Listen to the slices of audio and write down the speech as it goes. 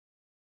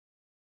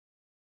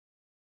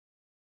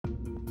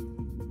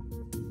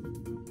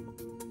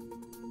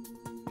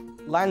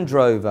Land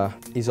Rover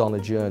is on a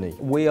journey.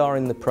 We are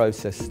in the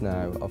process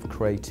now of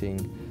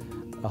creating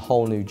a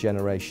whole new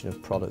generation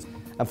of products.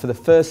 And for the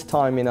first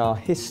time in our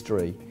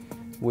history,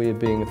 we are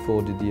being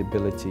afforded the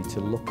ability to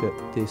look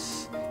at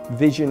this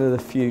vision of the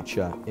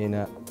future in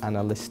an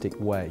analytic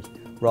way,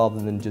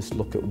 rather than just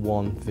look at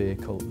one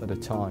vehicle at a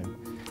time.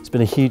 It's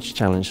been a huge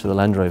challenge for the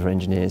Land Rover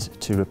engineers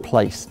to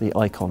replace the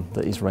icon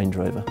that is Range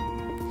Rover.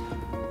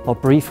 Our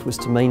brief was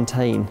to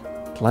maintain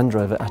Land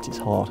Rover at its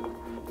heart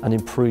and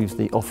improve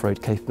the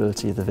off-road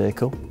capability of the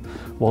vehicle,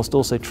 whilst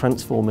also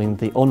transforming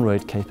the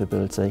on-road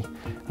capability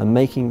and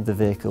making the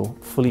vehicle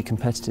fully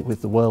competitive with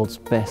the world's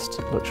best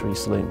luxury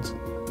saloons.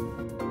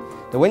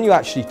 Now, when you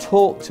actually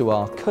talk to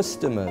our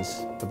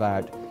customers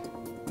about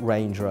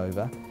Range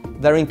Rover,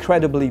 they're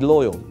incredibly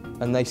loyal,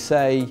 and they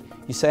say,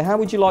 you say, how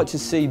would you like to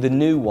see the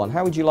new one?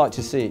 How would you like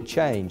to see it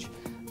change?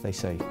 They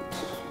say,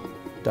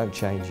 don't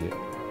change it,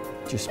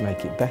 just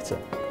make it better.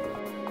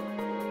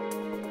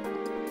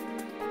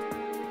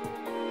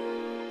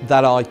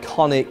 That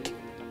iconic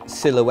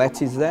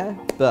silhouette is there,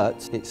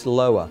 but it's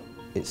lower,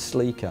 it's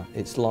sleeker,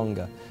 it's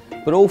longer.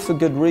 But all for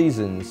good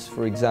reasons.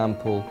 For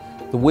example,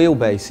 the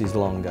wheelbase is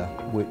longer,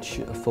 which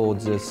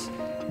affords us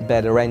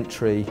better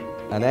entry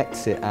and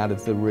exit out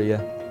of the rear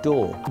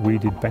door. We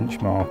did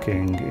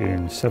benchmarking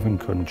in 7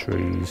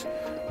 countries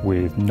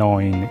with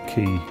 9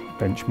 key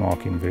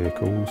benchmarking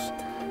vehicles,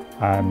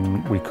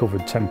 and we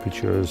covered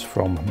temperatures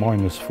from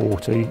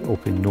 -40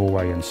 up in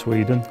Norway and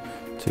Sweden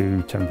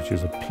to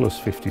temperatures of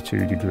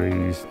 +52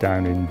 degrees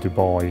down in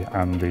Dubai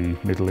and the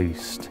Middle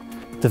East.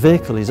 The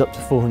vehicle is up to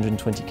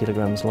 420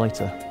 kilograms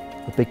lighter.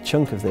 A big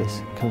chunk of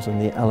this comes from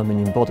the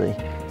aluminium body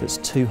that's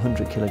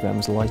 200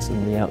 kilograms lighter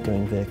than the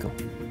outgoing vehicle.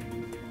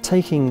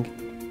 Taking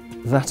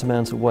that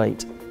amount of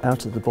weight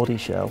out of the body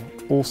shell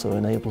also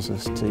enables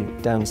us to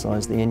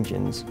downsize the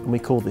engines, and we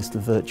call this the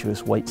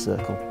virtuous weight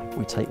circle.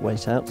 We take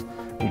weight out,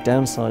 we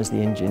downsize the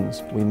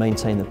engines, we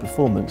maintain the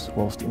performance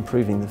whilst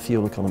improving the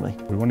fuel economy.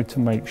 We wanted to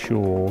make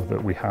sure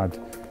that we had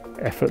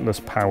effortless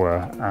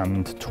power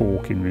and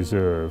torque in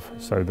reserve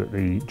so that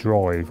the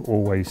drive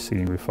always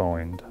seemed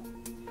refined.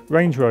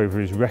 Range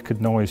Rover is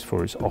recognised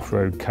for its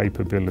off-road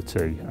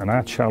capability, and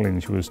our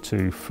challenge was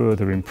to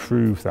further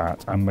improve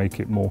that and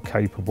make it more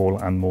capable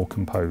and more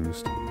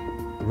composed.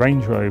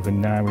 Range Rover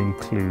now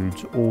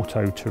includes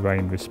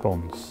auto-terrain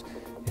response.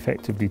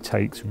 Effectively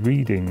takes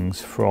readings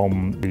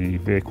from the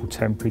vehicle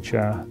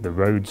temperature, the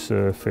road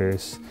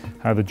surface,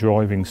 how the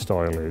driving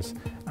style is,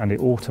 and it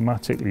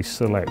automatically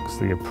selects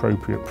the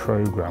appropriate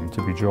program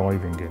to be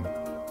driving in.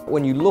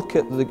 When you look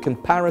at the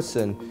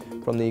comparison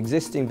from the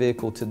existing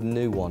vehicle to the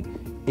new one,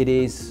 it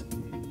is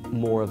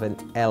more of an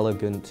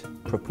elegant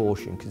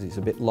proportion because it's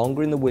a bit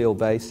longer in the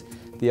wheelbase.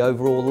 The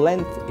overall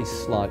length is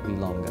slightly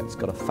longer. It's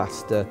got a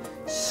faster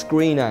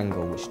screen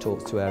angle, which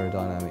talks to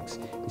aerodynamics.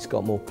 It's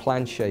got more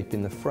plan shape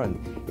in the front.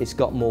 It's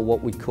got more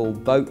what we call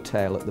boat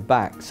tail at the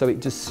back, so it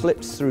just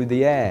slips through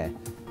the air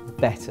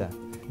better.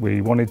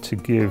 We wanted to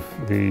give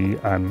the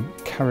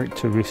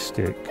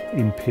characteristic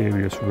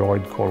imperious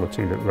ride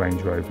quality that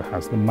Range Rover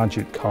has, the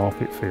magic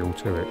carpet feel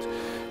to it,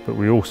 but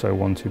we also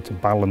wanted to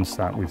balance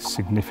that with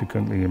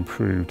significantly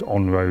improved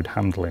on-road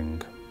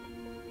handling.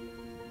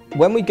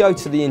 When we go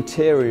to the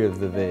interior of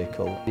the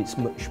vehicle, it's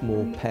much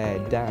more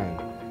pared down.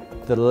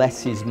 The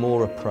less is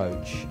more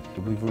approach.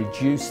 We've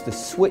reduced the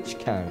switch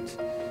count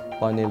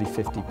by nearly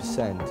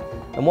 50%.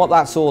 And what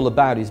that's all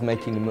about is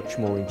making it much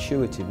more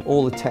intuitive.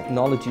 All the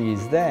technology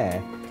is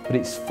there, but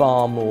it's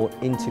far more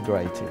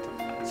integrated.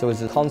 So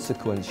as a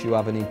consequence, you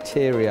have an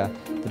interior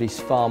that is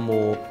far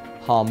more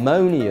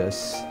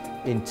harmonious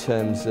in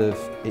terms of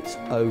its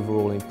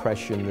overall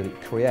impression that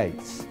it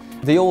creates.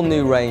 The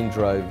all-new Range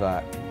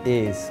Rover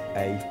is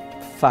a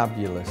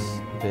fabulous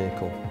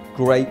vehicle.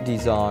 Great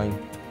design,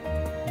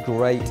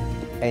 great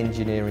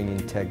engineering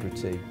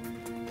integrity.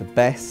 The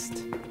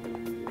best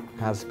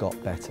has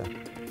got better,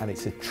 and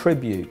it's a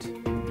tribute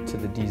to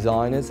the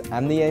designers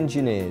and the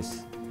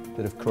engineers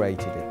that have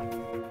created it.